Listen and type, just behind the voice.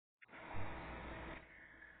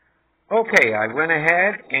Okay, I went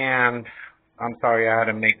ahead and I'm sorry I had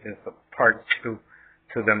to make this a part two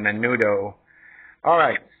to the menudo.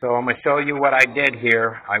 Alright, so I'm going to show you what I did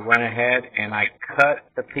here. I went ahead and I cut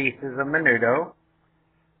the pieces of menudo.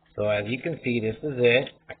 So as you can see, this is it.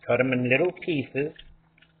 I cut them in little pieces,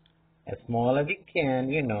 as small as you can,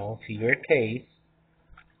 to your taste.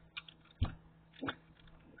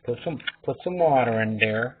 Put some water in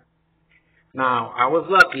there. Now, I was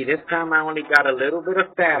lucky. This time I only got a little bit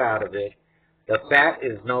of fat out of it. The fat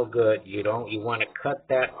is no good. You want to cut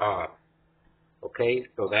that off. Okay,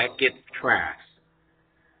 so that gets trashed.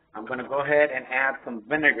 I'm going to go ahead and add some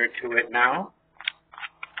vinegar to it now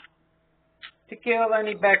to kill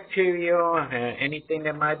any bacteria and anything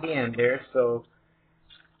that might be in there. So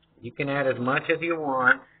you can add as much as you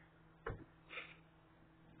want.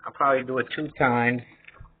 I'll probably do it 2 times.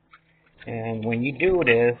 And when you do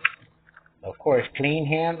this, of course, clean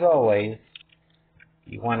hands always.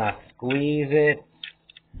 You want to squeeze it.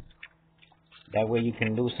 That way you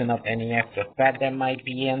can loosen up any extra fat that might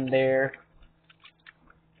be in there.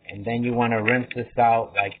 And then you want to rinse this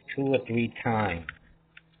out like 2 or 3 times.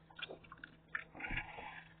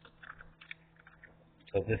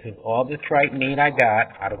 So this is all the tripe meat I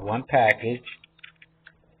got out of one package.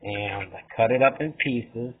 And I cut it up in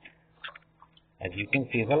pieces. As you can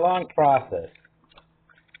see, it's a long process.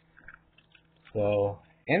 So,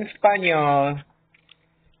 en español,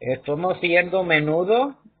 estamos haciendo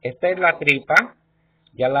menudo. Esta es la tripa.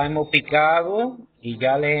 Ya la hemos picado y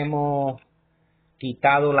ya le hemos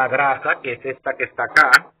quitado la grasa, que es esta que está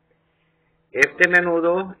acá. Este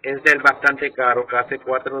menudo es del bastante caro, casi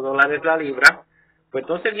 $4 la libra. Pues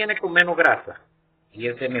entonces viene con menos grasa y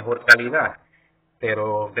es de mejor calidad.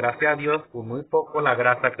 Pero gracias a Dios, por muy poco la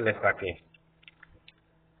grasa que le saqué.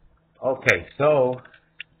 Ok, so,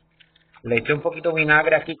 le eché un poquito de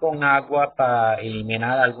vinagre aquí con agua para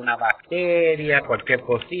eliminar alguna bacteria, cualquier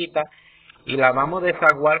cosita. Y la vamos a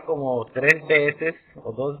desaguar como 3 veces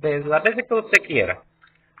o 2 veces, las veces que usted quiera.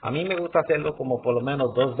 A mí me gusta hacerlo como por lo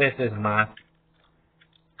menos 2 veces más.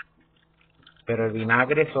 Pero el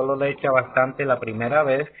vinagre solo le echa bastante la primera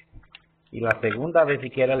vez. Y la segunda vez, si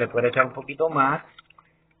quiere, le puede echar un poquito más.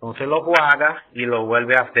 Entonces lo juega y lo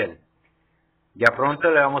vuelve a hacer. Ya pronto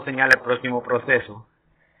le vamos a enseñar el próximo proceso.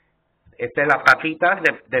 Esta es las patitas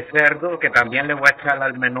de cerdo que también le voy a echar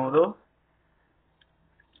al menudo.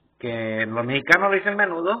 Que los mexicanos le dicen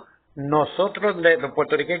menudo. Nosotros los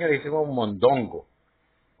puertorriqueños le decimos mondongo.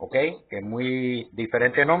 ¿Ok? Que es muy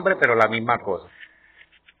diferente nombre, pero la misma cosa.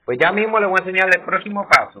 Pues ya mismo le voy a enseñar el próximo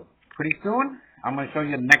paso. Pretty soon, I'm going to show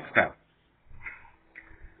you the next step.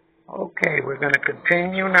 Okay, we're going to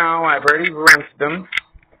continue now. I've already rinsed them.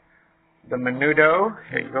 The menudo,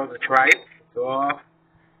 here you go, the tripe. It's all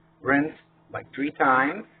rinsed like 3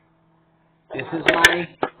 times. This is my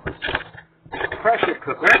pressure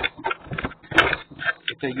cooker.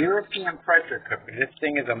 It's a European pressure cooker. This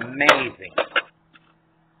thing is amazing.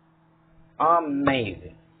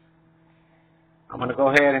 Amazing. I'm going to go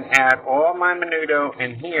ahead and add all my menudo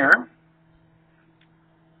in here.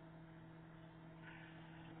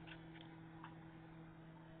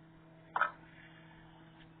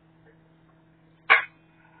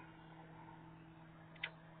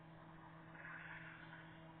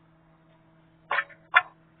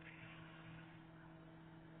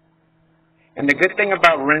 And the good thing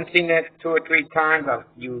about rinsing it 2 or 3 times,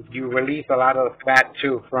 you release a lot of fat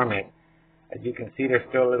too from it. As you can see, there's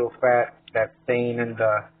still a little fat that's staying in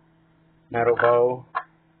the metal bowl.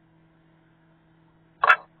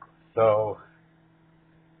 So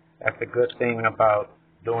that's a good thing about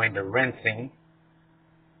doing the rinsing.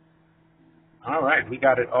 All right, we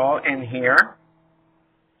got it all in here.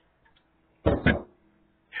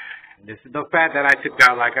 This is the fat that I took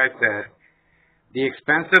out, like I said. The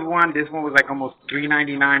expensive one, this one was like almost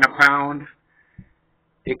 $3.99 a pound.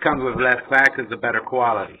 It comes with less fat because it's a better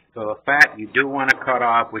quality. So the fat you do want to cut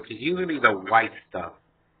off, which is usually the white stuff.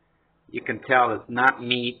 You can tell it's not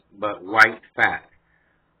meat, but white fat.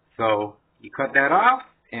 So you cut that off,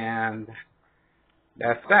 and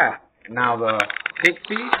that's that. Now the pig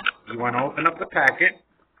feet, you want to open up the packet,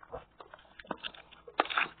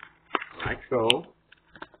 like so.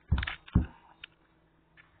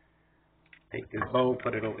 Take this bowl,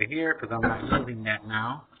 put it over here, because I'm not using that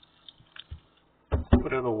now.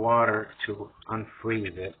 Put a little water to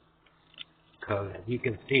unfreeze it, because as you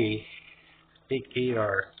can see, pig feet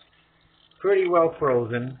are pretty well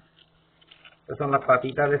frozen. Estas son las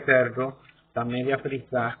patitas de cerdo, están media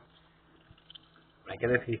frisadas. Hay que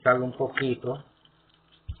desfrizarlo un poquito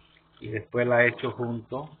y después la echo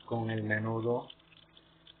junto con el menudo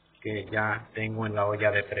que ya tengo en la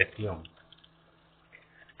olla de presión.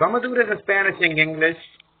 So I'm going to do this in Spanish and English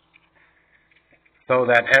so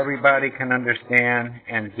that everybody can understand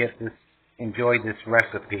and enjoy this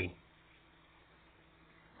recipe.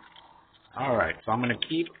 Alright, so I'm going to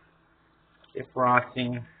keep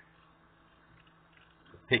defrosting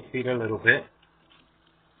the pig feet a little bit.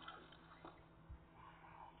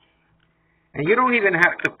 And you don't even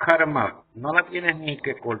have to cut them up. No la tienes ni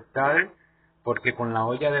que cortar porque con la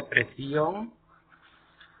olla de presión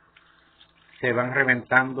se van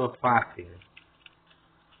reventando fácil.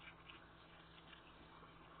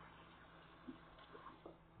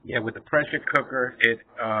 Yeah, with the pressure cooker, it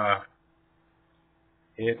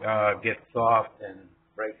gets soft and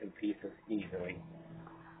breaks in pieces easily.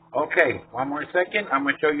 Okay, one more second. I'm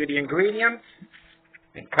going to show you the ingredients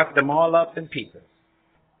and cut them all up in pieces.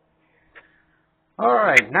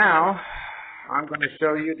 Alright, now I'm going to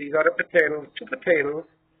show you these other potatoes, 2 potatoes.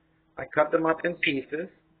 I cut them up in pieces.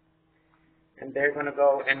 And they're going to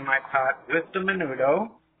go in my pot with the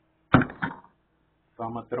menudo. So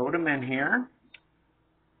I'm going to throw them in here.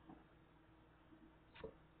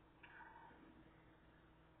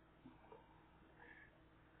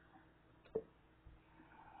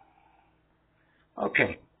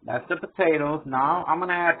 Okay, that's the potatoes. Now I'm going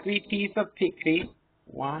to add 3 pieces of pig feet.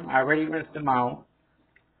 1, I already rinsed them out.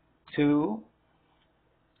 2,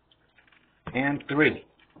 and 3.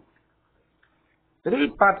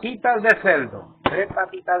 3 patitas de cerdo. 3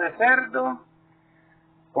 patitas de cerdo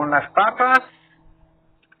con las papas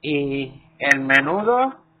y el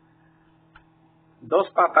menudo. 2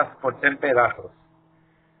 papas por 10 pedazos.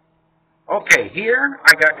 Okay, here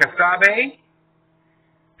I got casabe,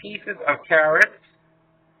 pieces of carrots,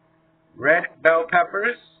 red bell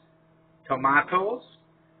peppers, tomatoes,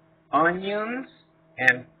 onions,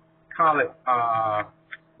 and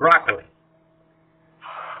broccoli.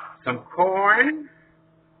 Some corn,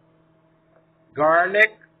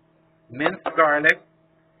 garlic, minced garlic,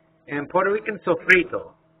 and Puerto Rican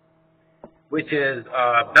sofrito, which is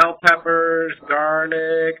bell peppers,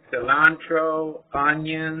 garlic, cilantro,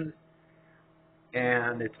 onions,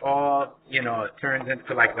 and it's all, it turns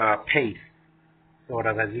into like a paste, sort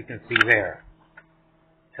of, as you can see there.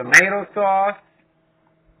 Tomato sauce,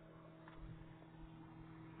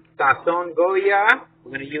 sazon Goya.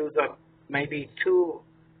 We're going to use maybe two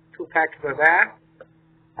packs of that.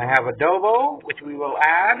 I have adobo, which we will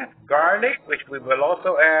add, garlic, which we will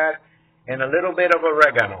also add, and a little bit of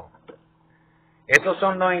oregano. Estos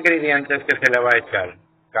son los ingredientes que se le va a echar.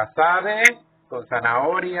 Casabe con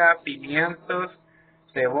zanahoria, pimientos,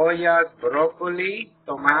 cebollas, brócoli,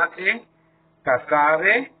 tomate,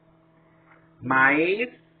 casabe, maíz,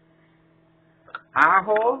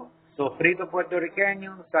 ajo, sofrito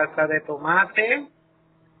puertorriqueño, salsa de tomate,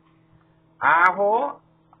 ajo,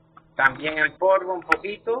 también en polvo un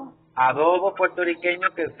poquito, adobo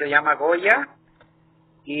puertorriqueño que se llama Goya,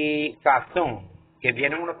 y sazón, que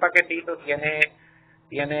viene en unos paquetitos,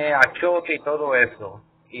 tiene achote y todo eso,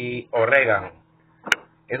 y orégano.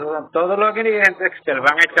 Esos son todos los ingredientes que se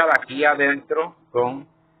van a echar aquí adentro con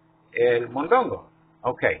el mondongo.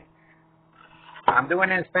 Okay. I'm doing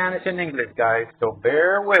it in Spanish and English, guys, so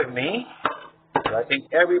bear with me. I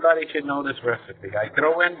think everybody should know this recipe. I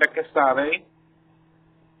throw in the casabe.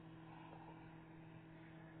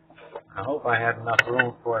 I hope I have enough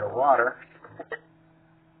room for the water.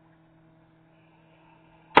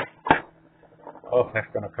 Oh,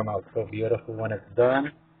 that's going to come out so beautiful when it's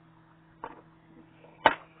done.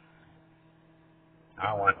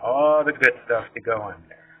 I want all the good stuff to go in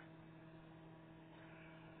there.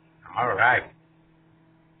 All right.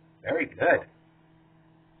 Very good.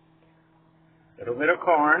 A little bit of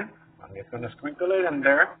corn. I'm just going to sprinkle it in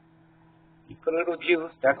there. You put a little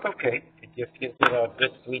juice. That's okay. It just gives it a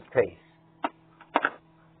good sweet taste.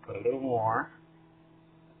 Put a little more.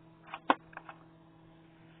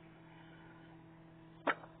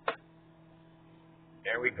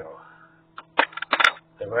 There we go.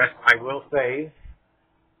 The rest I will save.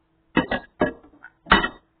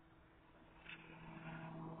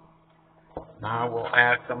 Now we'll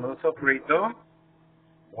add some little sofrito.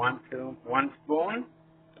 1 spoon.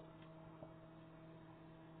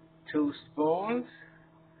 2 spoons.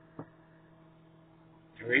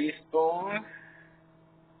 3 spoons.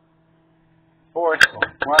 4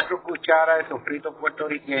 spoons. 4 cucharas de sofrito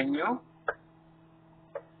puertorriqueño.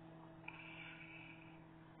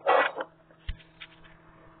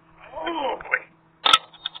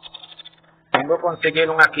 Tengo que conseguir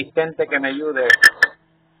un asistente que me ayude.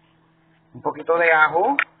 Un poquito de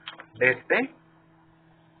ajo, de este.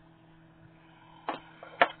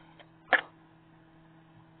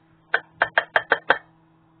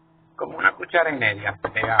 Como una cuchara y media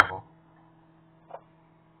de ajo.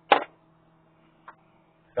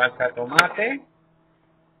 salsa de tomate.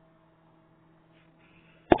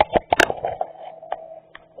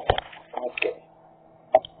 Ok.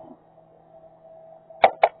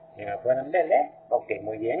 Mira, pueden ver, ¿eh? Ok,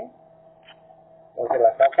 muy bien. Entonces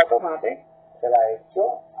la salsa de tomate se la he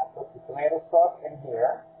hecho. I put the tomato sauce in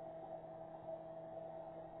here.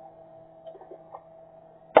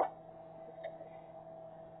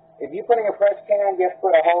 If you're putting a fresh can, just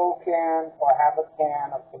put a whole can or half a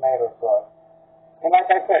can of tomato sauce. And like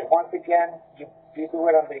I said, once again, you do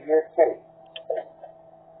it under your taste.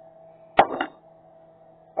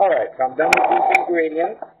 Alright, so I'm done with these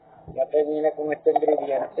ingredients. Ya terminé con este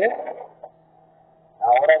ingrediente.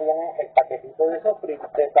 Ahora viene el paquetito de sofrito,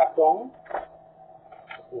 de sazón.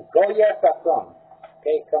 Goya sazón.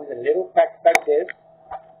 Okay, it comes in little packs like this.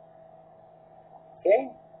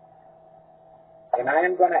 Okay? And I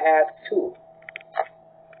am going to add two.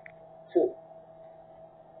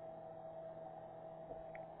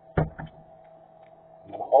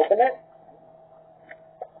 I'm going to open it.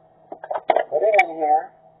 Put it in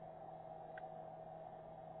here.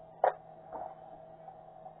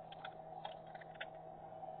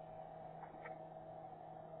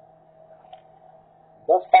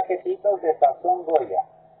 Dos paquetitos de sazón Goya.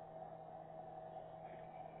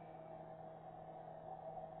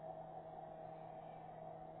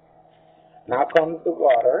 Now comes the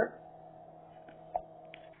water.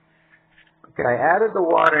 Okay, I added the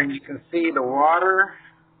water, and you can see the water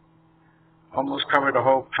almost covered the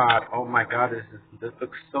whole pot. Oh my God, this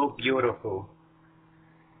looks so beautiful.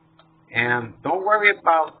 And don't worry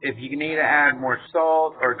about if you need to add more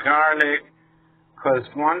salt or garlic, because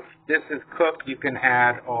once this is cooked, you can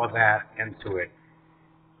add all that into it.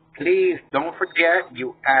 Please don't forget,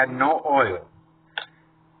 you add no oil.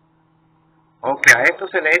 Ok, a esto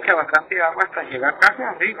se le echa bastante agua hasta llegar casi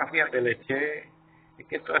arriba. Fíjate, le eché, es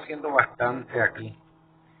que estoy haciendo bastante aquí.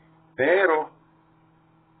 Pero,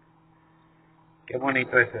 qué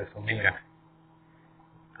bonito es eso, mira.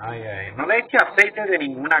 Ay, ay, no le eche aceite de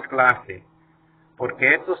ninguna clase,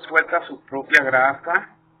 porque esto suelta su propia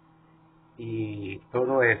grasa y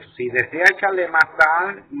todo eso. Si desea echarle más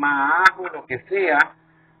sal, más ajo, lo que sea,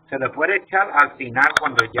 se le puede echar al final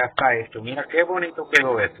cuando ya está hecho. Mira qué bonito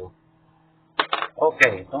quedó eso. Ok,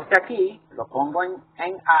 entonces aquí lo pongo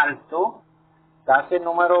en alto, tasa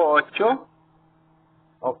número 8.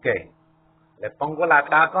 Ok, le pongo la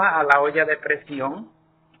tapa a la olla de presión.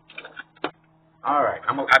 Alright,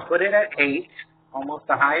 I put it at 8, almost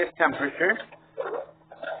the highest temperature.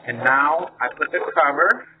 And now I put the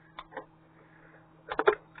cover.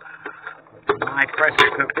 My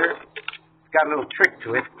pressure cooker, it's got a little trick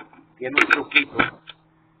to it. Tiene un truquito.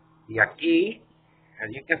 Y aquí, as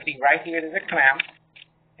you can see right here, there's a clamp,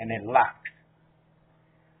 and it locks.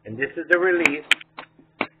 And this is the release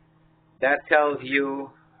that tells you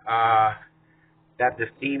that the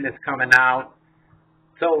steam is coming out.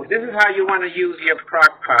 So this is how you want to use your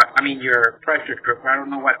your pressure cooker. I don't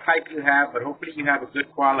know what type you have, but hopefully you have a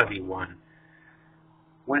good quality one.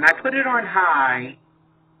 When I put it on high,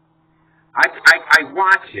 I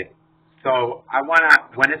watch it. So I want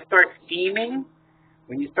to, when it starts steaming,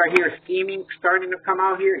 when you start hearing steaming starting to come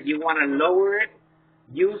out here, you want to lower it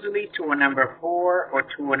usually to a number 4 or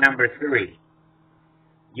to a number 3.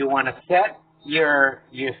 You want to set your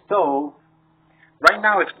stove. Right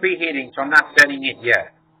now it's preheating, so I'm not setting it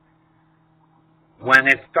yet. When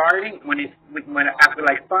it's starting, after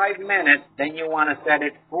like 5 minutes, then you want to set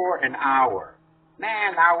it for an hour.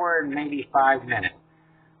 An hour and maybe 5 minutes.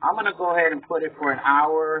 I'm going to go ahead and put it for an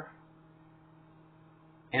hour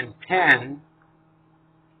and 10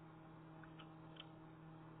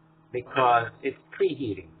 because it's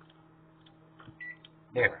preheating.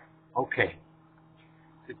 There. Okay.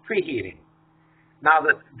 It's preheating. Now,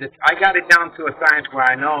 I got it down to a science where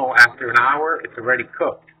I know after an hour it's already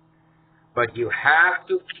cooked. But you have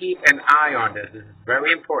to keep an eye on this. This is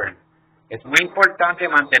very important. Es muy importante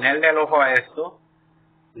mantenerle el ojo a esto.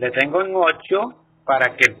 Le tengo en 8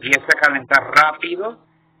 para que empiece a calentar rápido.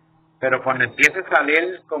 Pero cuando empiece a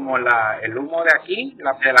salir como el humo de aquí, de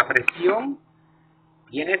la presión,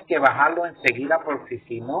 tienes que bajarlo enseguida porque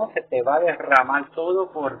si no se te va a derramar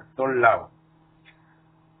todo por todos lados.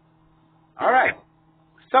 Alright.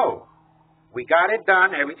 So, we got it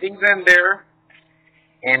done. Everything's in there.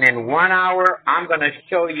 And in 1 hour, I'm going to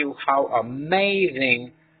show you how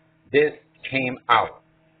amazing this came out.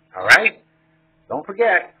 All right? Don't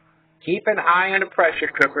forget, keep an eye on the pressure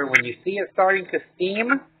cooker. When you see it starting to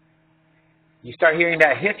steam, you start hearing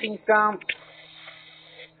that hissing sound,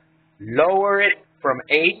 lower it from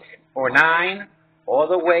 8 or 9 all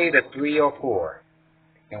the way to 3 or 4.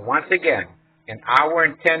 And once again, an hour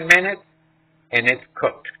and 10 minutes, and it's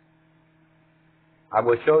cooked. I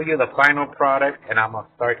will show you the final product, and I'm going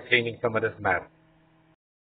to start cleaning some of this metal.